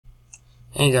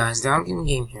Hey guys, Down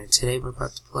Game here. Today we're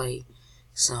about to play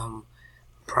some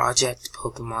Project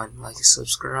Pokemon. Like and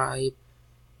subscribe.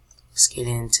 Let's get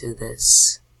into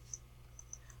this.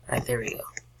 Alright, there we go.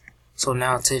 So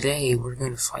now today we're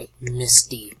gonna fight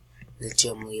Misty, the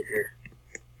gym leader.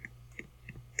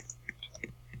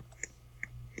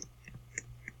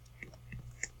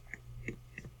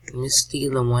 Misty,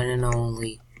 the one and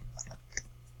only.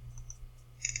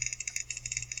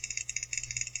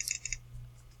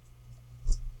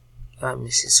 Got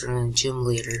Misty, the gym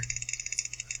leader.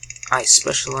 I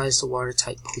specialize the water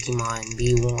type Pokemon.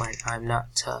 Be warned, I'm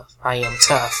not tough. I am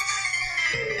tough.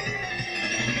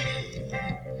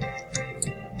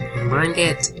 Bring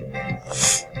it.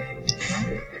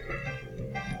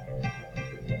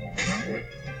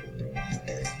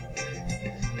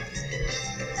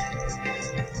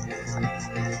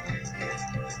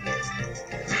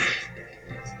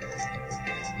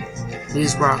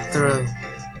 Please rock through.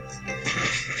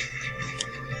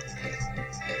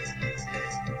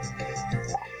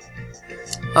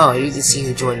 Oh, you can see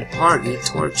who joined the party,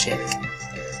 Torchic.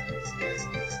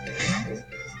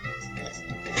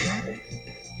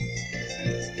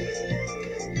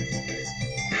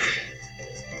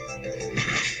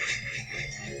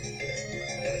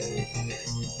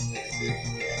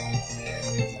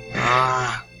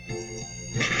 Ah,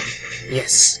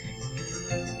 yes.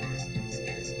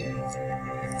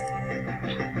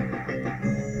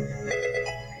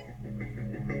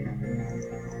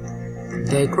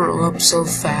 They grow up so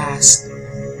fast.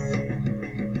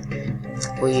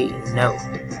 Wait, no.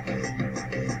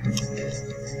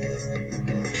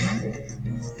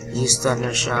 Use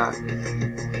Thunder Shot.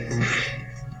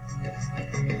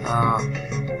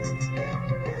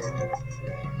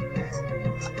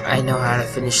 I know how to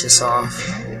finish this off.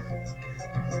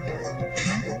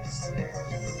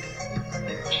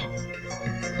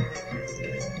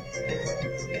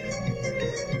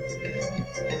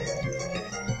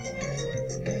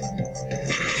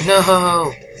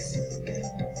 No!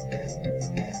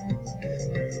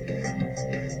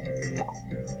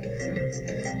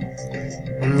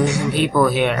 I'm losing people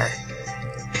here.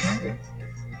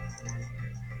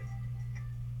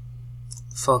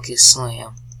 Focus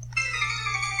Slam.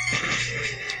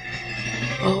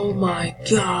 Oh my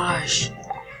gosh!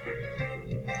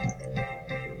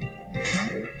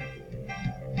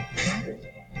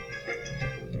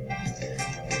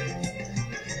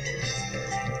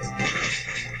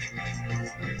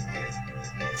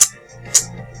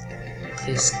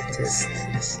 This.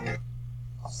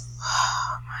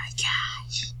 Oh my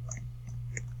gosh.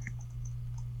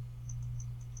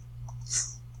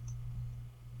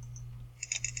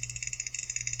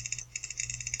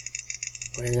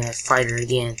 We're gonna fight her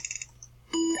again.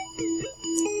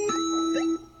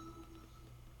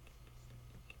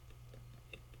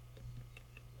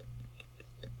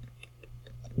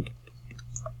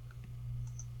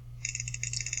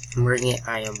 Bring it,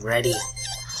 I am ready.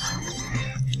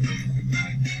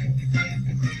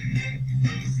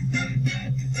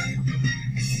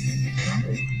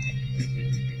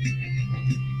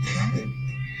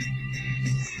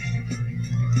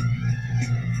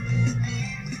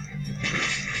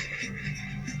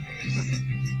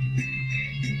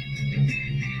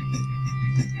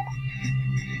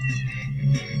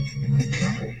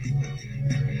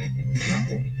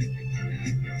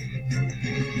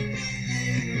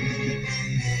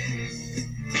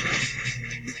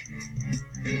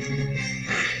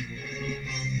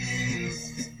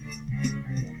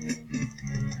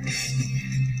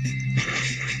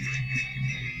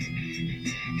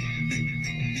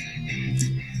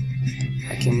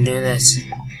 I can do this.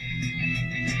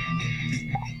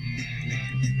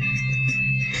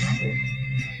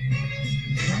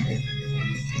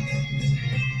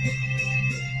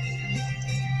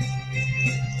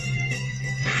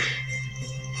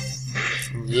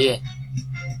 Yeah.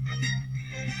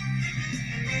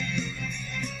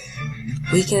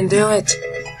 We can do it.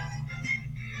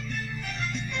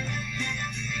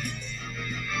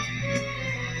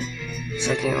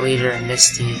 Second leader,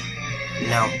 Misty.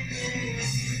 No.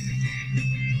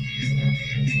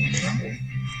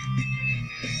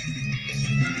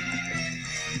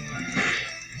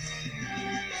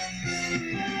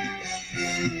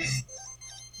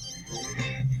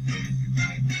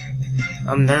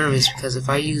 I'm nervous because if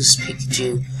I use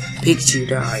Pikachu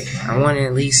die. I want to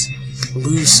at least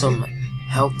lose some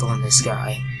health on this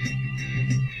guy.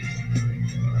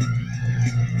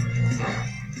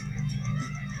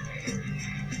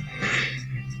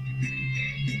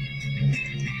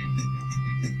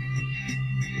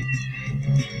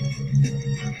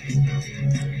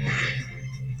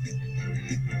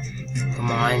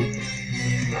 Come on.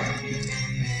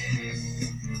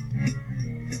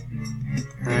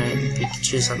 Alright,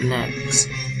 Pikachu's up next.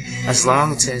 As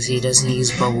long as he doesn't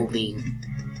use Bubble Beam.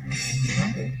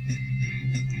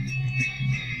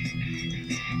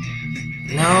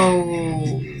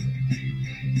 No!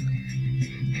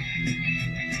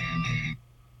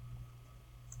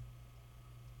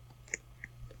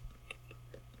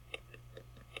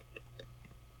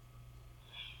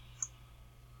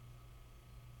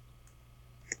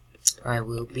 I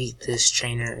will beat this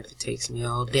trainer if it takes me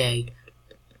all day.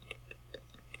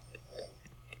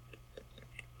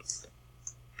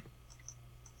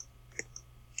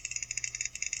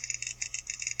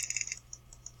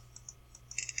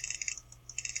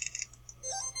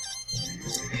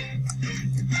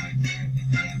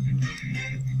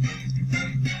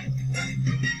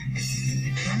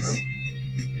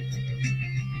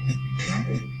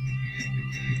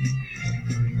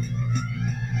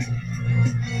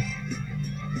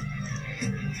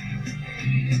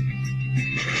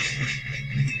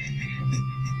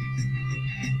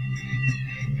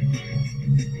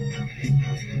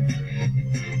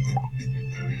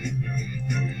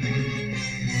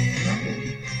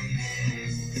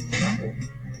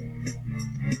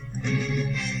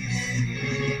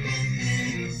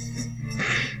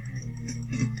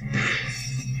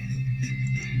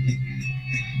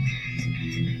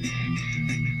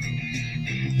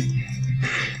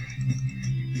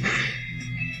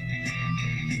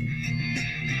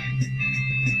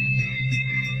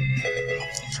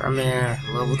 Charmander,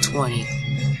 level 20.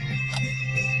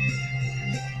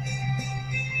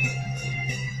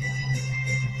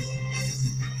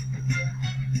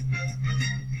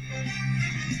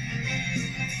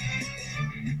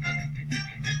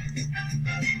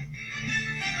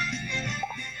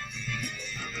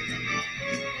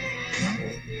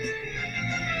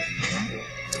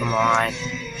 Come on.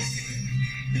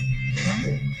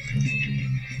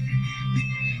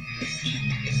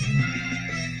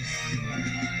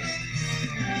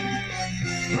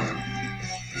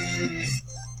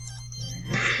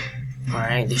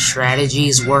 Alright, the strategy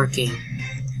is working.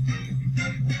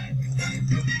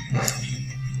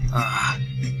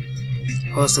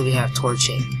 Also, we have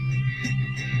Torchic.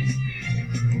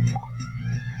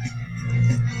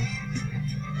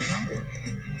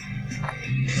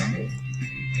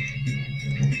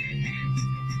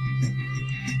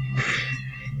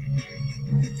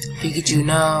 Pikachu,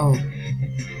 no!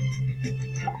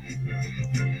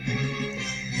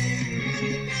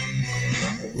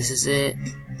 This is it.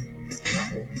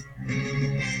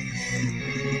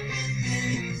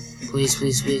 Please,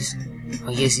 please, please.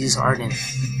 I guess use Arden.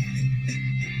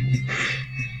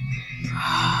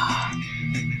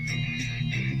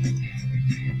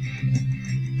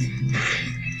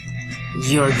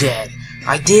 You're dead.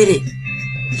 I did it!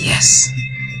 Yes!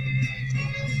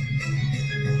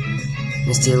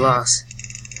 Misty lost.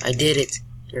 I did it.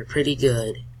 You're pretty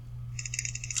good.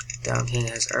 Down King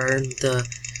has earned the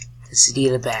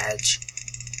Sedated badge.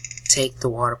 Take the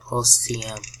Water Pulse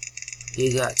TM.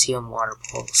 You got TM Water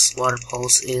Pulse. Water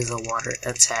Pulse is a water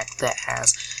attack that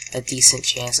has a decent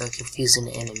chance of confusing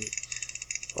the enemy.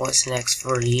 What's next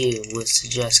for you? Would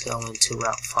suggest going to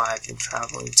Route 5 and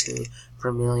traveling to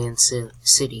Vermilion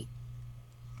City.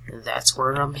 That's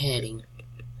where I'm heading.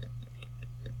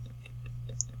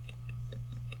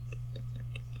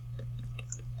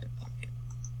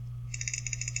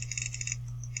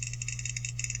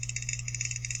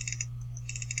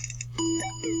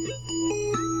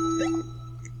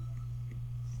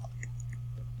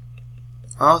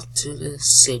 Off to the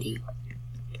city.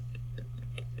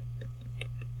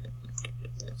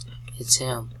 It's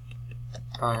him.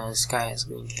 Oh no, this guy has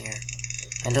green hair.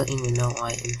 I don't even know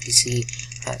why NPC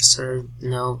that serve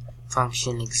no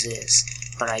function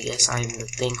exists, but I guess I'm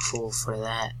thankful for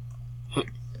that.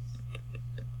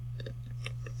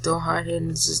 Don't hide in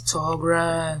this tall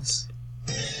grass.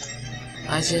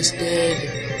 I just did.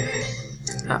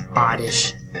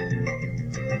 Oddish.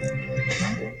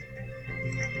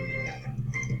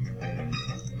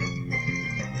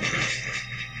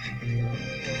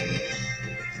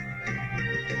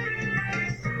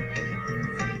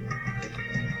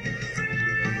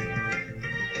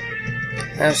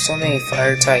 I have so many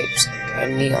fire types. I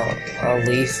need a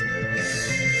leaf,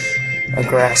 a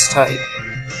grass type.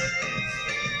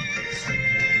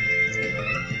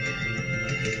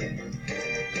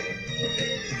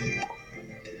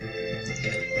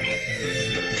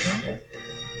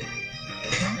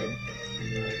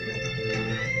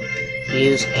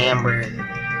 Use Amber.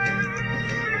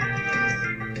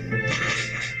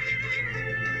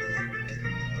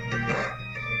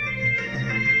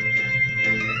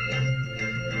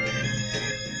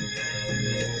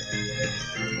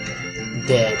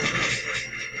 Dead.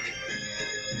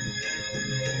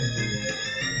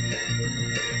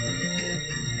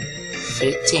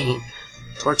 $15.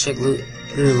 Torchic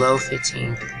grew low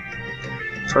 15.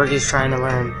 Torchic is trying to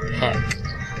learn Peck,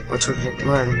 which we can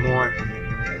learn more.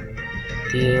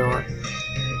 Deal.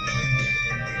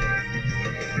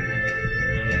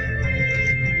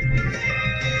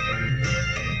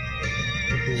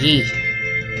 Yee.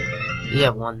 You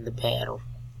have won the battle.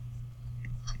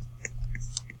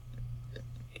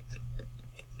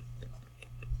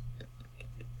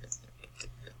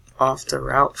 Off to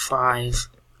Route 5.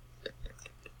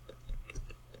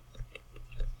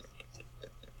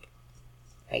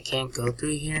 I can't go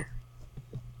through here.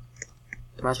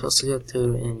 Am I supposed to go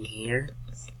through in here?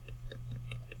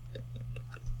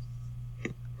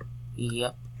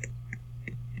 Yep.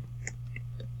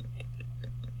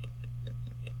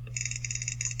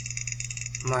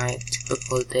 My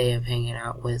typical day of hanging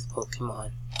out with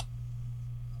Pokemon.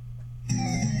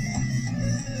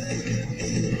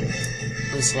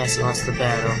 This Nessie wants to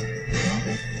battle.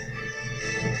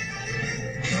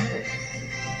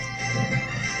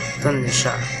 Thunder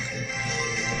Shock.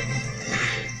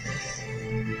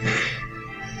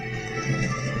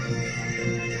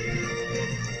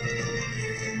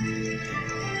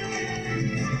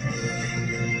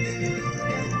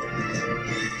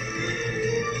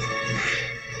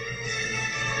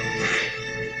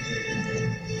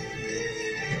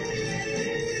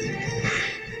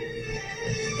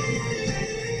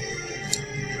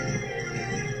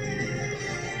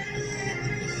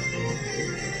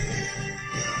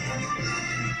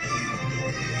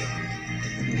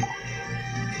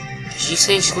 Did she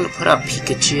say she's gonna put out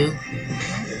Pikachu?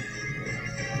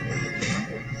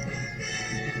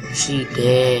 She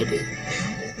did.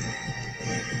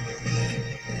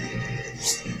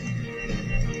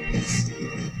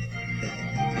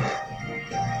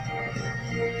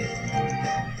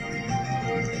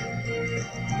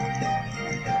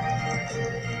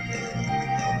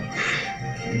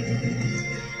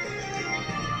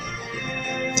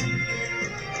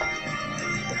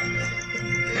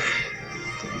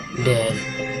 Dead.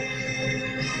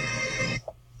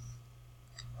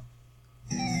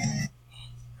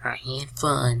 I had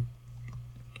fun.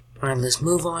 Alright, let's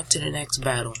move on to the next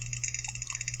battle.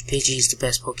 Pidgey is the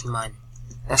best Pokemon.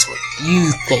 That's what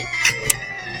you think.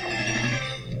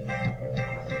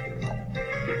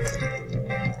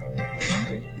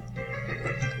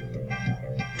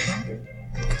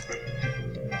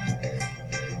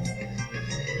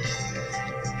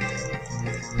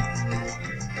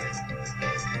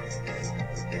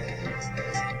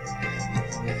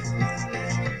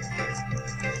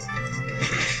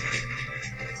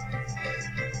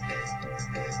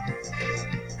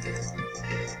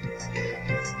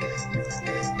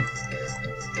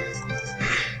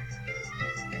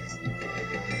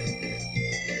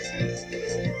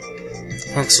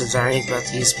 Youngsters aren't about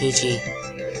to use Pidgey.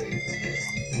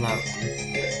 No.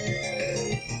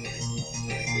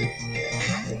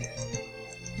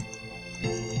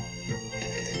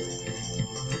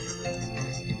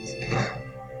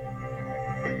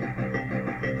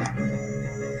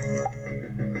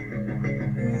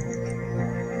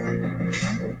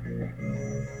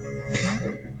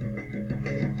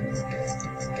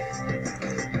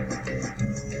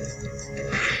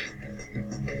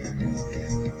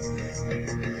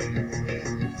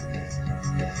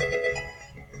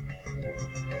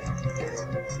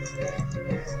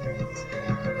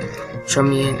 Show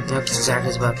me Zach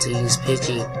is about to use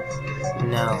Pidgey.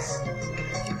 No.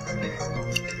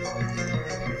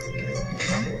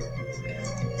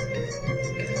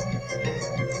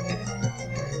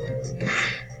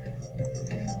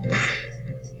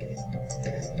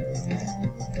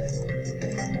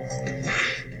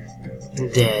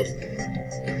 Dead.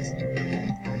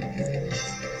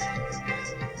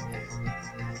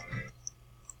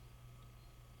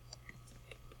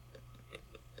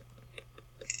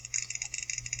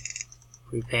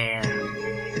 Repair.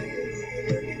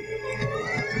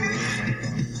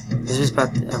 This is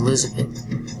about Elizabeth.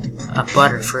 A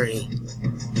Butterfree.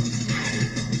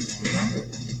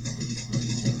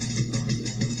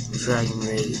 Dragon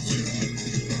Rage.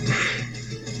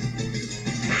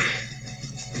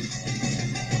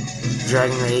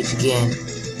 Dragon Rage again.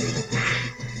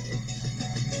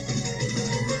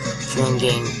 Dragon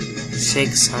gain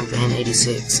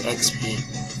 686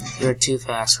 XP. You're too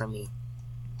fast for me.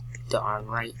 Darn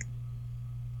right.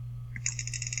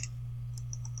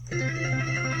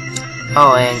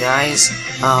 Oh, and guys,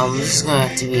 this is gonna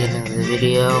have to be the end of the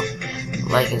video.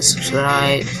 Like and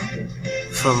subscribe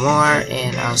for more,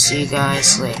 and I'll see you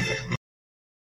guys later.